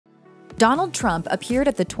Donald Trump appeared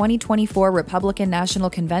at the 2024 Republican National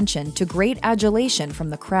Convention to great adulation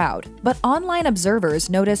from the crowd, but online observers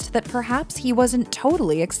noticed that perhaps he wasn't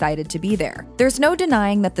totally excited to be there. There's no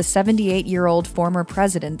denying that the 78-year-old former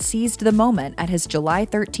president seized the moment at his July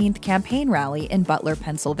 13th campaign rally in Butler,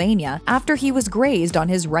 Pennsylvania, after he was grazed on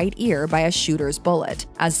his right ear by a shooter's bullet.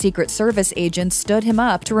 As Secret Service agents stood him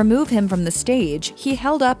up to remove him from the stage, he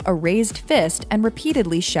held up a raised fist and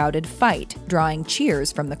repeatedly shouted "Fight," drawing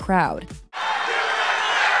cheers from the crowd.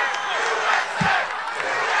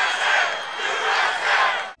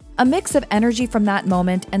 A mix of energy from that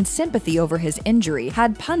moment and sympathy over his injury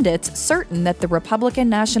had pundits certain that the Republican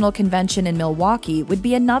National Convention in Milwaukee would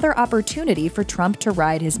be another opportunity for Trump to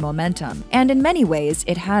ride his momentum. And in many ways,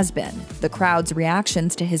 it has been. The crowd's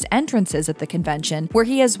reactions to his entrances at the convention, where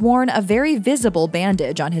he has worn a very visible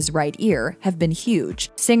bandage on his right ear, have been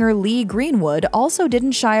huge. Singer Lee Greenwood also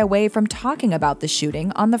didn't shy away from talking about the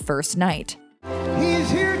shooting on the first night. He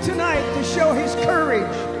is here tonight to show his courage,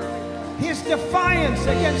 his defiance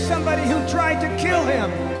against somebody who tried to kill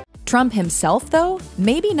him. Trump himself, though,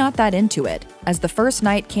 maybe not that into it. As the first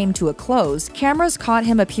night came to a close, cameras caught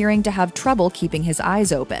him appearing to have trouble keeping his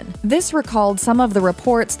eyes open. This recalled some of the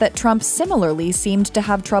reports that Trump similarly seemed to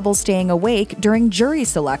have trouble staying awake during jury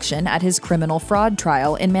selection at his criminal fraud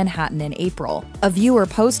trial in Manhattan in April. A viewer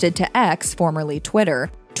posted to X, formerly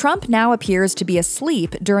Twitter, "Trump now appears to be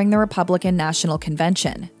asleep during the Republican National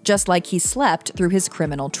Convention, just like he slept through his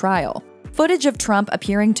criminal trial." Footage of Trump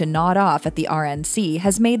appearing to nod off at the RNC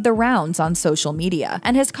has made the rounds on social media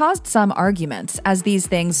and has caused some arguments, as these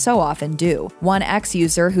things so often do. One X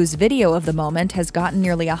user whose video of the moment has gotten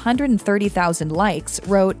nearly 130,000 likes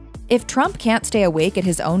wrote, "If Trump can't stay awake at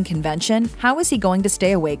his own convention, how is he going to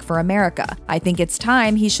stay awake for America? I think it's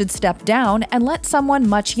time he should step down and let someone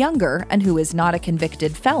much younger and who is not a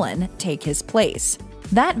convicted felon take his place."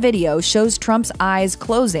 That video shows Trump's eyes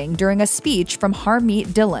closing during a speech from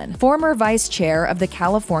Harmeet Dillon, former vice chair of the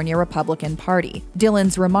California Republican Party.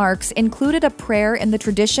 Dillon's remarks included a prayer in the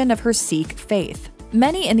tradition of her Sikh faith.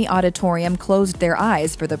 Many in the auditorium closed their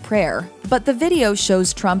eyes for the prayer, but the video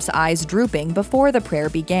shows Trump's eyes drooping before the prayer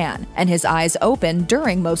began, and his eyes open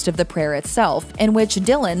during most of the prayer itself, in which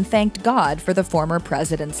Dillon thanked God for the former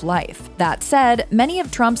president's life. That said, many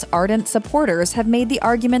of Trump's ardent supporters have made the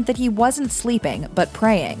argument that he wasn't sleeping, but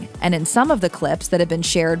praying. And in some of the clips that have been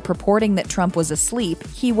shared purporting that Trump was asleep,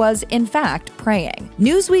 he was, in fact, praying.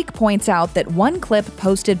 Newsweek points out that one clip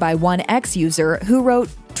posted by one X user who wrote,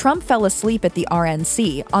 "Trump fell asleep at the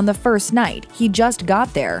RNC on the first night, he just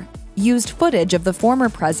got there," used footage of the former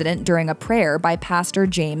president during a prayer by Pastor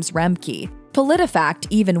James Remke. PolitiFact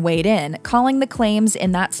even weighed in, calling the claims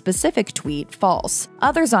in that specific tweet false.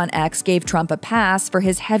 Others on X gave Trump a pass for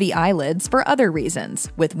his heavy eyelids for other reasons,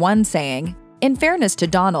 with one saying, "In fairness to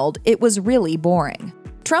Donald, it was really boring."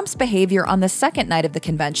 Trump's behavior on the second night of the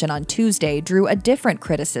convention on Tuesday drew a different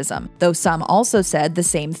criticism, though some also said the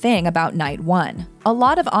same thing about night one. A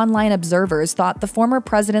lot of online observers thought the former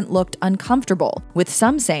president looked uncomfortable, with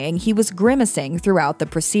some saying he was grimacing throughout the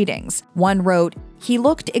proceedings. One wrote, "He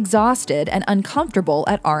looked exhausted and uncomfortable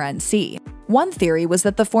at RNC." One theory was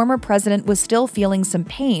that the former president was still feeling some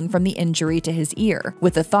pain from the injury to his ear,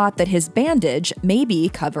 with the thought that his bandage may be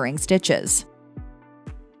covering stitches.